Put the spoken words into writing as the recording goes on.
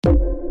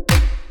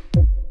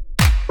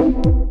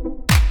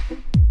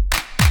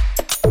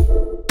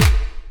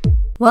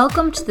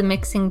Welcome to the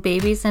Mixing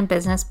Babies and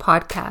Business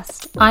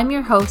podcast. I'm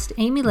your host,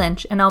 Amy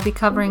Lynch, and I'll be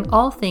covering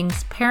all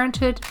things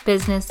parenthood,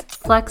 business,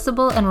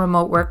 flexible, and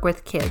remote work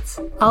with kids.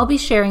 I'll be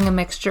sharing a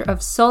mixture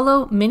of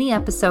solo, mini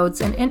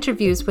episodes, and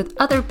interviews with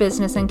other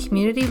business and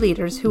community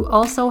leaders who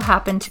also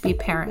happen to be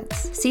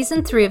parents.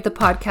 Season 3 of the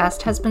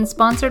podcast has been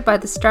sponsored by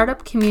the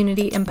Startup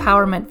Community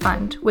Empowerment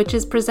Fund, which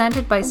is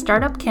presented by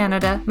Startup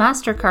Canada,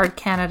 MasterCard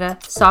Canada,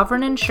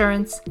 Sovereign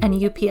Insurance,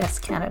 and UPS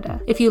Canada.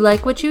 If you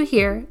like what you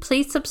hear,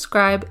 please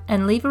subscribe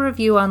and leave a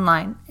review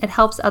online. It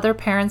helps other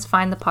parents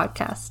find the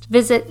podcast.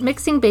 Visit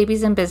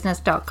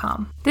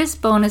mixingbabiesandbusiness.com. This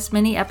bonus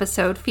mini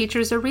episode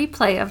features a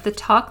replay of the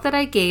talk that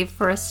I gave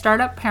for a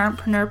Startup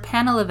Parentpreneur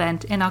panel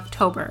event in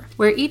October,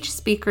 where each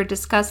speaker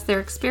discussed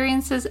their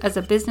experiences as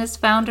a business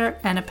founder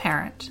and a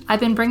parent. I've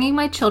been bringing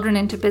my children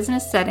into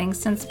business settings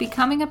since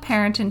becoming a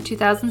parent in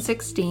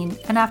 2016,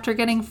 and after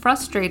getting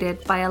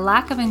frustrated by a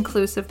lack of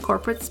inclusive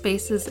corporate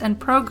spaces and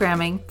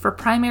programming for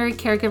primary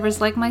caregivers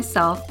like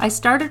myself, I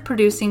started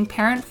producing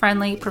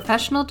parent-friendly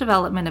professional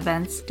development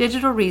events,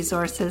 digital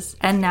resources,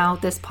 and now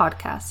this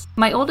podcast.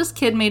 My oldest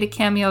kid made a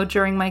cameo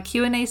during my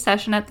Q&A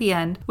session at the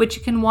end, which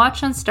you can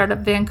watch on Startup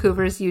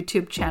Vancouver's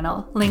YouTube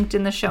channel, linked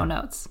in the show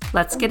notes.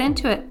 Let's get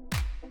into it.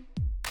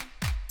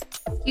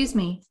 Excuse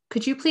me,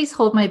 could you please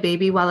hold my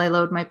baby while I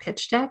load my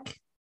pitch deck?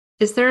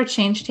 Is there a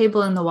change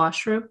table in the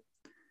washroom?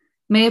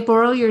 May I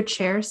borrow your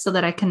chair so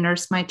that I can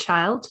nurse my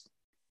child?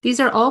 These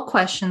are all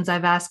questions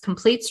I've asked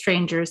complete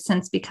strangers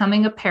since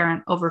becoming a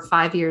parent over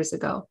 5 years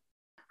ago.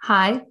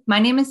 Hi, my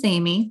name is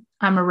Amy.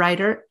 I'm a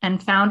writer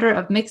and founder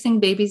of Mixing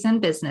Babies and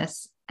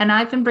Business, and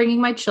I've been bringing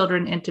my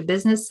children into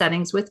business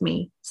settings with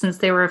me since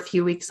they were a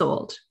few weeks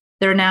old.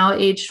 They're now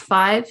aged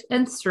 5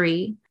 and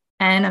 3,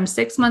 and I'm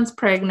 6 months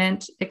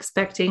pregnant,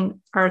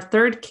 expecting our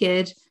third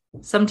kid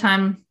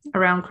sometime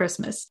around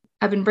Christmas.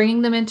 I've been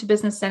bringing them into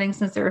business settings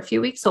since they're a few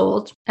weeks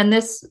old, and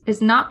this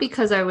is not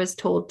because I was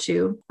told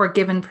to or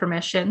given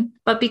permission,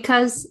 but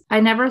because I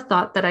never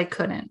thought that I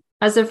couldn't.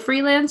 As a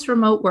freelance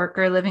remote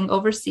worker living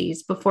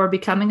overseas before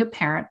becoming a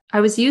parent, I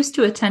was used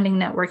to attending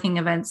networking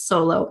events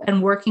solo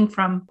and working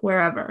from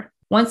wherever.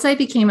 Once I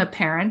became a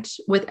parent,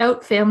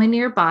 without family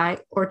nearby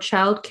or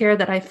childcare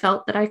that I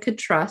felt that I could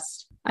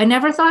trust, I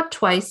never thought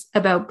twice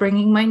about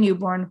bringing my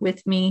newborn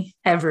with me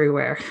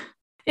everywhere,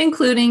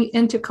 including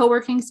into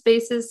co-working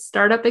spaces,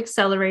 startup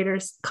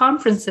accelerators,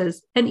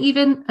 conferences, and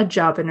even a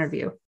job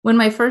interview. When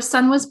my first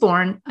son was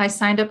born, I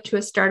signed up to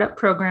a startup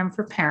program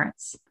for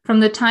parents. From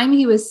the time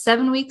he was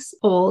 7 weeks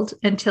old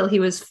until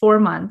he was 4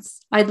 months,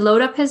 I'd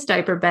load up his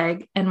diaper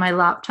bag and my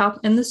laptop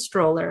in the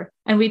stroller,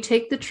 and we'd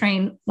take the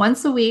train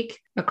once a week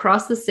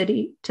across the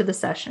city to the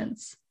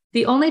sessions.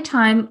 The only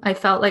time I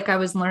felt like I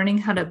was learning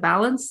how to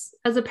balance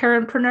as a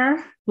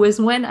parentpreneur was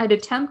when I'd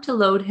attempt to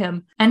load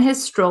him and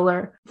his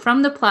stroller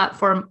from the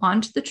platform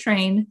onto the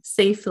train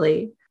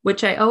safely,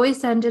 which I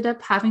always ended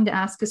up having to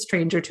ask a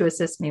stranger to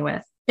assist me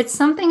with. It's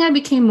something I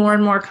became more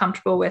and more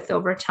comfortable with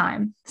over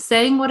time,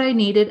 saying what I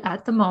needed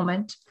at the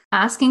moment,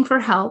 asking for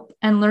help,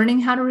 and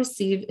learning how to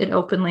receive it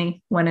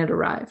openly when it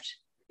arrived.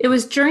 It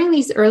was during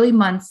these early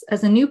months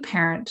as a new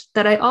parent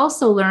that I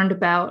also learned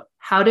about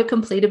how to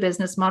complete a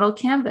business model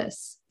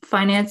canvas,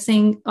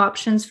 financing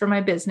options for my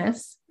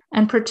business,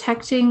 and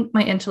protecting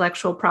my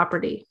intellectual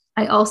property.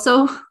 I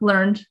also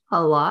learned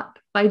a lot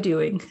by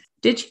doing.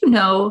 Did you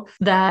know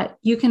that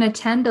you can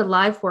attend a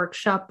live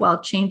workshop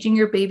while changing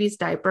your baby's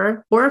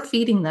diaper or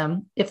feeding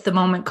them if the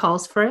moment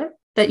calls for it?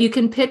 That you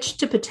can pitch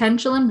to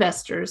potential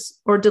investors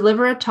or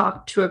deliver a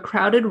talk to a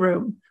crowded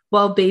room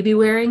while baby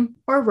wearing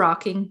or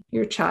rocking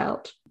your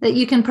child? That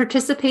you can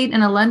participate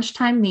in a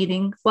lunchtime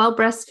meeting while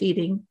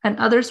breastfeeding, and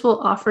others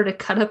will offer to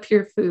cut up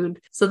your food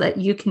so that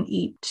you can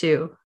eat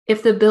too.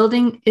 If the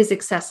building is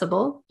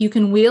accessible, you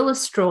can wheel a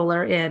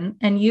stroller in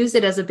and use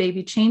it as a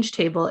baby change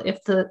table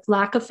if the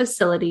lack of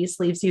facilities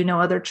leaves you no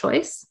other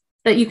choice.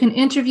 That you can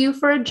interview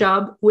for a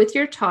job with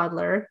your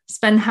toddler,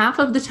 spend half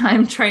of the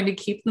time trying to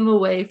keep them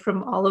away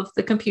from all of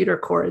the computer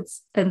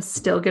cords, and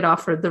still get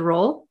offered the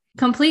role.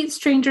 Complete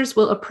strangers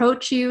will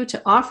approach you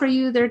to offer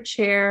you their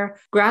chair,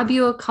 grab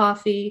you a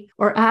coffee,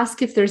 or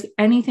ask if there's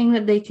anything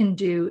that they can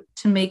do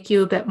to make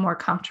you a bit more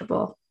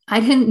comfortable. I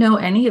didn't know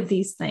any of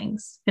these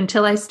things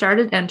until I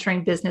started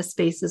entering business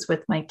spaces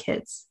with my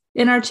kids.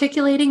 In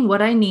articulating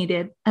what I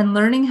needed and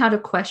learning how to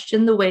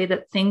question the way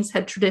that things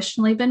had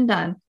traditionally been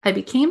done, I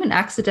became an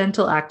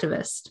accidental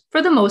activist.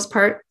 For the most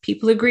part,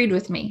 people agreed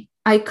with me.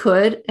 I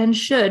could and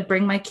should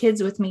bring my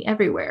kids with me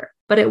everywhere,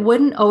 but it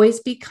wouldn't always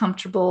be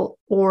comfortable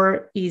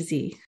or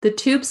easy. The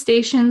tube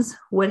stations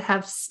would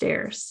have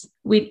stairs.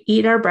 We'd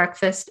eat our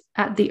breakfast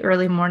at the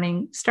early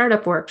morning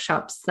startup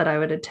workshops that I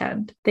would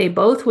attend. They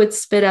both would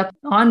spit up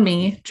on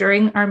me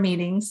during our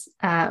meetings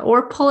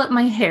or pull at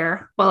my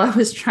hair while I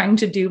was trying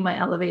to do my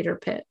elevator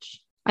pitch.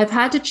 I've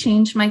had to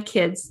change my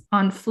kids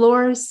on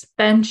floors,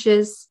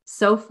 benches,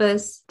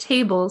 sofas,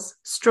 tables,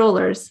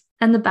 strollers,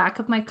 and the back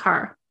of my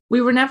car. We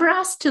were never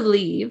asked to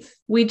leave.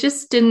 We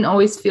just didn't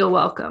always feel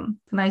welcome.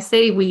 And I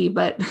say we,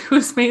 but it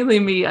was mainly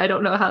me. I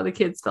don't know how the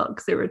kids felt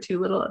because they were too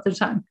little at the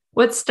time.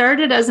 What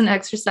started as an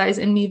exercise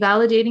in me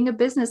validating a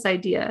business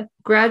idea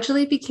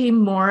gradually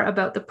became more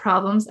about the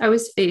problems I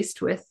was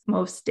faced with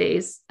most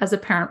days as a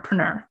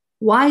parentpreneur.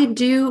 Why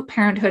do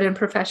parenthood and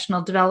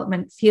professional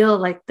development feel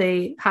like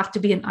they have to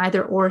be an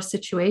either or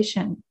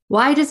situation?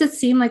 Why does it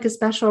seem like a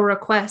special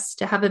request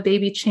to have a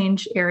baby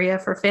change area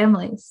for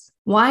families?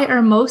 Why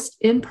are most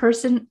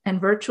in-person and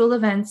virtual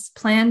events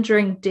planned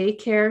during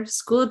daycare,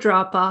 school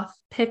drop-off,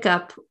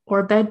 pickup,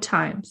 or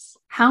bedtimes?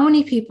 How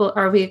many people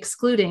are we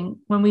excluding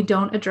when we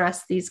don't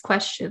address these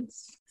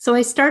questions? So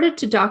I started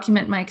to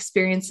document my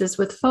experiences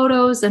with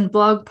photos and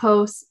blog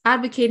posts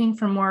advocating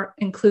for more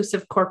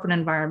inclusive corporate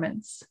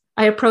environments.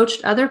 I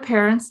approached other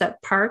parents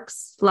at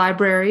parks,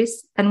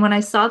 libraries, and when I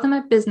saw them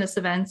at business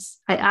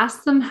events, I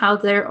asked them how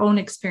their own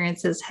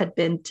experiences had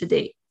been to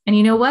date. And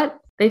you know what?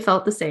 They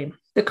felt the same.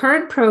 The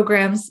current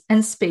programs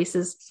and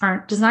spaces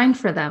aren't designed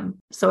for them,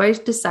 so I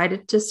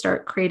decided to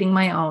start creating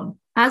my own.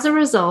 As a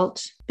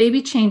result,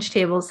 baby change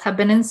tables have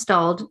been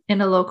installed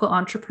in a local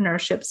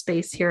entrepreneurship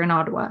space here in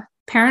Ottawa.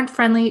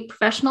 Parent-friendly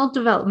professional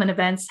development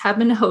events have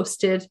been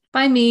hosted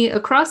by me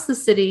across the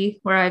city,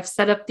 where I've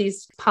set up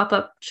these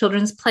pop-up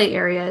children's play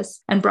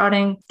areas and brought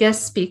in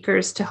guest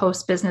speakers to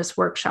host business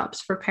workshops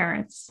for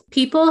parents.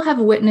 People have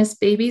witnessed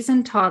babies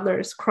and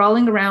toddlers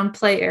crawling around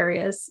play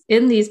areas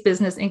in these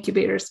business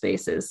incubator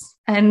spaces,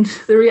 and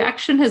the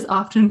reaction has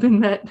often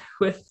been met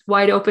with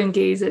wide open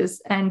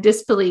gazes and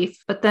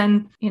disbelief, but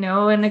then,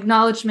 an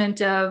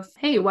acknowledgement of,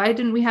 hey, why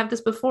didn't we have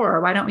this before?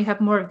 Or why don't we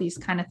have more of these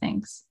kind of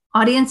things?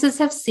 Audiences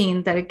have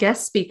seen that a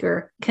guest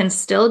speaker can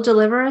still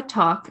deliver a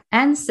talk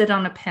and sit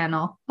on a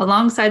panel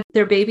alongside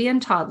their baby and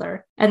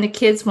toddler, and the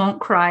kids won't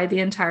cry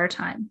the entire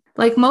time.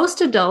 Like most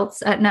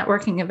adults at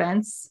networking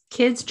events,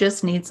 kids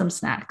just need some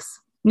snacks.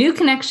 New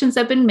connections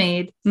have been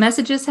made,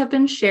 messages have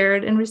been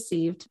shared and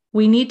received.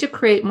 We need to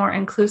create more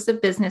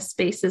inclusive business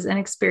spaces and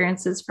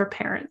experiences for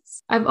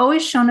parents. I've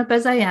always shown up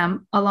as I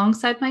am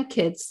alongside my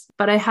kids,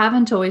 but I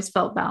haven't always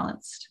felt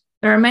balanced.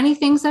 There are many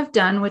things I've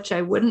done which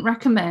I wouldn't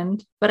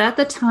recommend, but at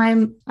the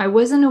time, I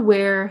wasn't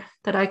aware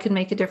that I could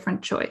make a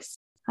different choice.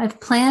 I've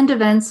planned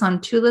events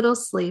on too little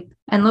sleep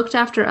and looked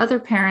after other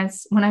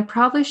parents when I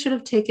probably should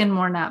have taken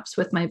more naps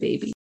with my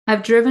baby.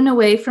 I've driven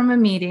away from a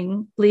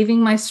meeting,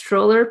 leaving my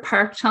stroller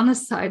parked on the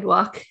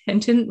sidewalk,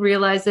 and didn't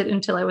realize it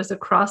until I was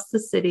across the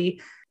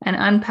city and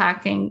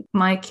unpacking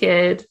my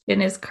kid in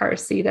his car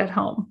seat at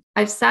home.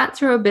 I've sat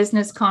through a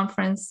business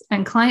conference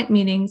and client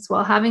meetings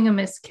while having a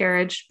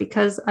miscarriage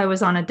because I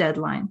was on a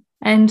deadline.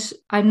 And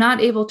I'm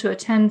not able to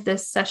attend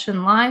this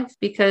session live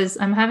because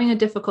I'm having a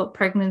difficult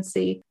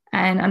pregnancy.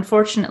 And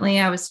unfortunately,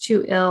 I was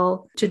too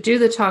ill to do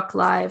the talk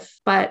live.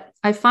 But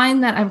I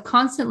find that I'm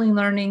constantly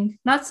learning,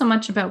 not so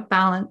much about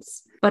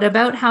balance, but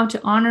about how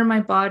to honor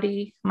my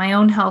body, my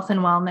own health and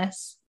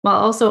wellness, while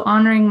also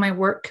honoring my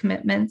work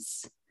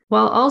commitments,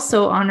 while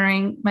also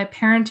honoring my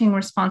parenting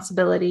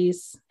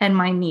responsibilities and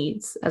my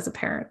needs as a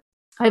parent.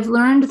 I've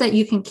learned that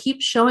you can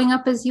keep showing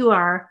up as you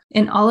are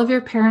in all of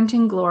your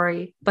parenting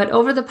glory, but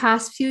over the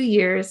past few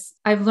years,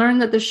 I've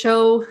learned that the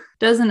show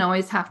doesn't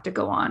always have to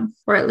go on,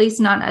 or at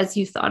least not as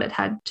you thought it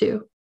had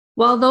to.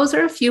 While those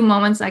are a few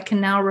moments I can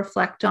now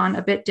reflect on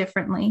a bit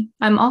differently,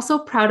 I'm also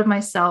proud of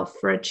myself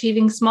for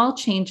achieving small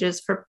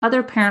changes for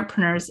other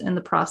parentpreneurs in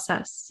the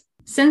process.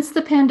 Since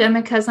the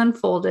pandemic has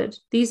unfolded,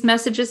 these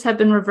messages have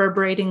been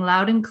reverberating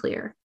loud and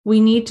clear. We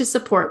need to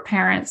support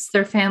parents,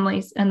 their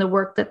families, and the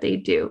work that they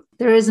do.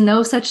 There is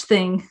no such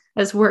thing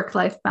as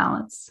work-life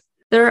balance.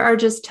 There are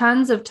just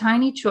tons of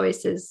tiny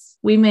choices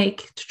we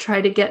make to try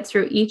to get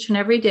through each and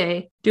every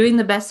day, doing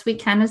the best we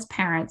can as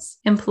parents,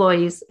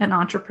 employees, and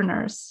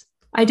entrepreneurs.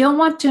 I don't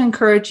want to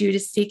encourage you to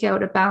seek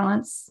out a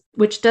balance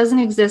which doesn't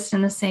exist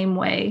in the same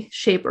way,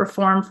 shape, or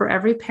form for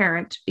every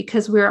parent,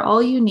 because we are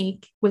all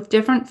unique with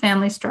different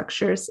family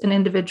structures and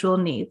individual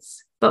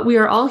needs. But we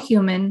are all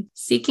human,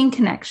 seeking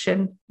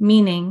connection,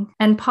 meaning,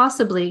 and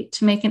possibly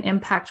to make an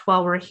impact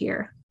while we're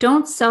here.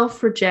 Don't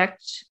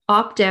self-reject,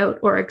 opt out,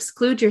 or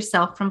exclude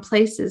yourself from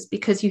places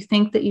because you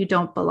think that you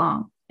don't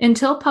belong.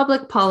 Until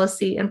public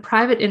policy and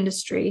private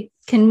industry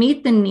can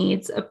meet the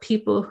needs of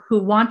people who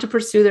want to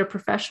pursue their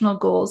professional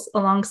goals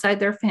alongside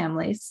their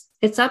families,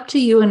 it's up to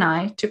you and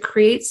I to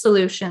create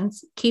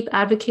solutions, keep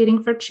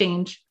advocating for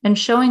change, and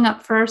showing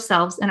up for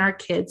ourselves and our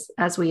kids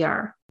as we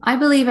are. I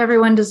believe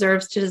everyone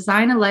deserves to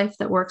design a life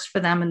that works for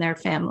them and their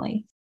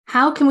family.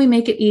 How can we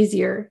make it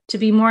easier to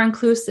be more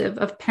inclusive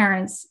of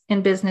parents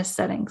in business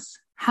settings?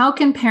 How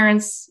can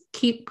parents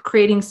keep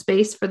creating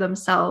space for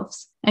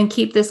themselves and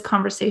keep this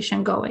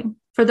conversation going?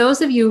 For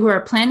those of you who are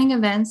planning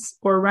events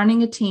or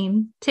running a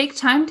team, take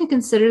time to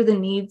consider the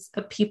needs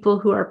of people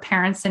who are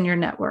parents in your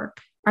network.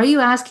 Are you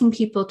asking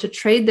people to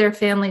trade their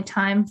family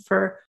time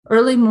for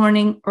early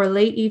morning or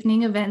late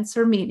evening events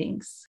or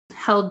meetings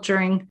held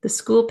during the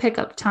school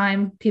pickup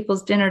time,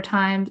 people's dinner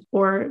time,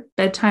 or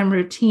bedtime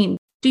routine?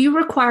 Do you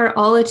require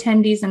all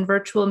attendees in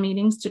virtual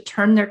meetings to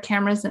turn their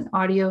cameras and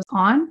audios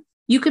on?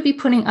 You could be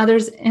putting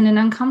others in an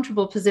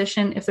uncomfortable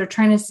position if they're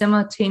trying to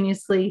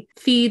simultaneously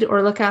feed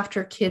or look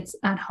after kids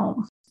at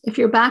home. If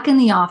you're back in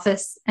the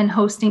office and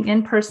hosting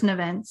in-person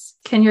events,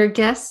 can your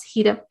guests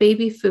heat up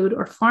baby food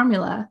or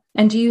formula?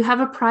 And do you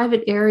have a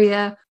private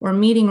area or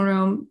meeting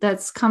room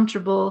that's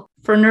comfortable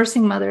for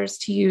nursing mothers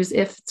to use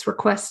if it's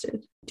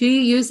requested? Do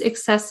you use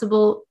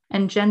accessible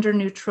and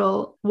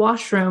gender-neutral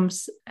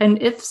washrooms?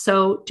 And if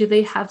so, do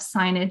they have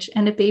signage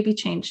and a baby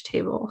change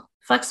table?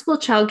 Flexible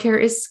childcare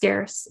is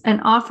scarce,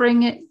 and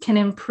offering it can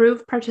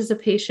improve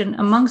participation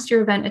amongst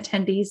your event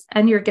attendees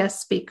and your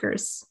guest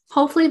speakers.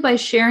 Hopefully, by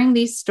sharing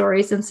these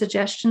stories and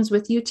suggestions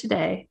with you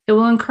today, it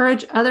will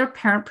encourage other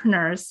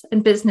parentpreneurs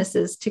and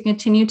businesses to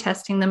continue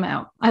testing them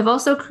out. I've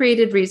also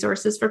created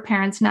resources for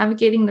parents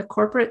navigating the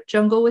corporate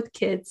jungle with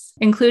kids,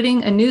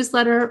 including a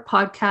newsletter,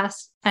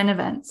 podcast, and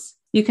events.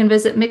 You can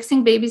visit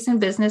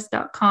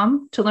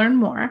mixingbabiesandbusiness.com to learn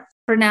more.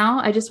 For now,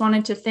 I just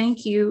wanted to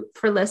thank you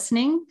for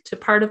listening to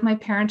part of my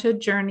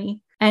parenthood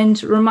journey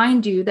and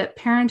remind you that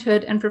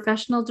parenthood and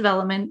professional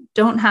development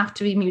don't have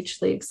to be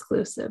mutually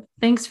exclusive.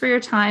 Thanks for your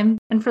time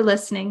and for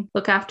listening.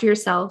 Look after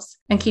yourselves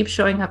and keep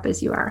showing up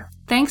as you are.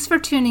 Thanks for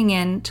tuning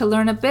in to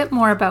learn a bit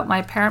more about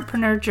my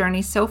parentpreneur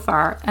journey so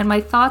far and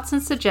my thoughts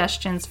and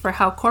suggestions for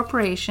how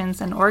corporations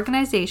and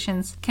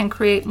organizations can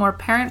create more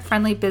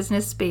parent-friendly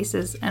business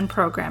spaces and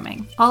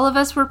programming. All of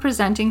us were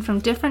presenting from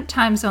different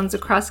time zones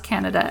across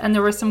Canada, and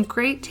there were some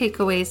great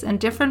takeaways and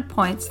different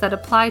points that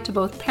apply to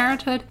both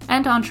parenthood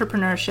and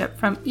entrepreneurship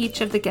from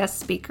each of the guest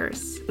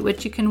speakers,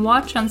 which you can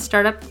watch on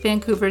Startup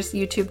Vancouver's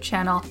YouTube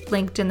channel,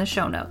 linked in the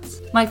show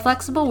notes. My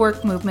flexible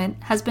work movement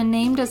has been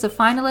named as a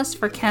finalist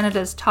for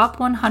Canada's Top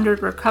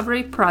 100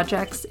 Recovery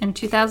Projects in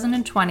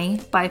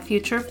 2020 by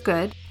Future of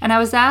Good, and I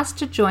was asked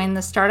to join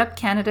the Startup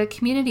Canada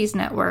Communities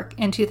Network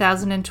in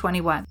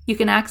 2021. You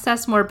can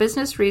access more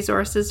business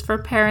resources for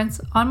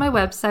parents on my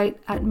website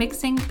at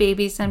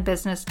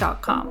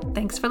mixingbabiesandbusiness.com.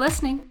 Thanks for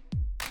listening.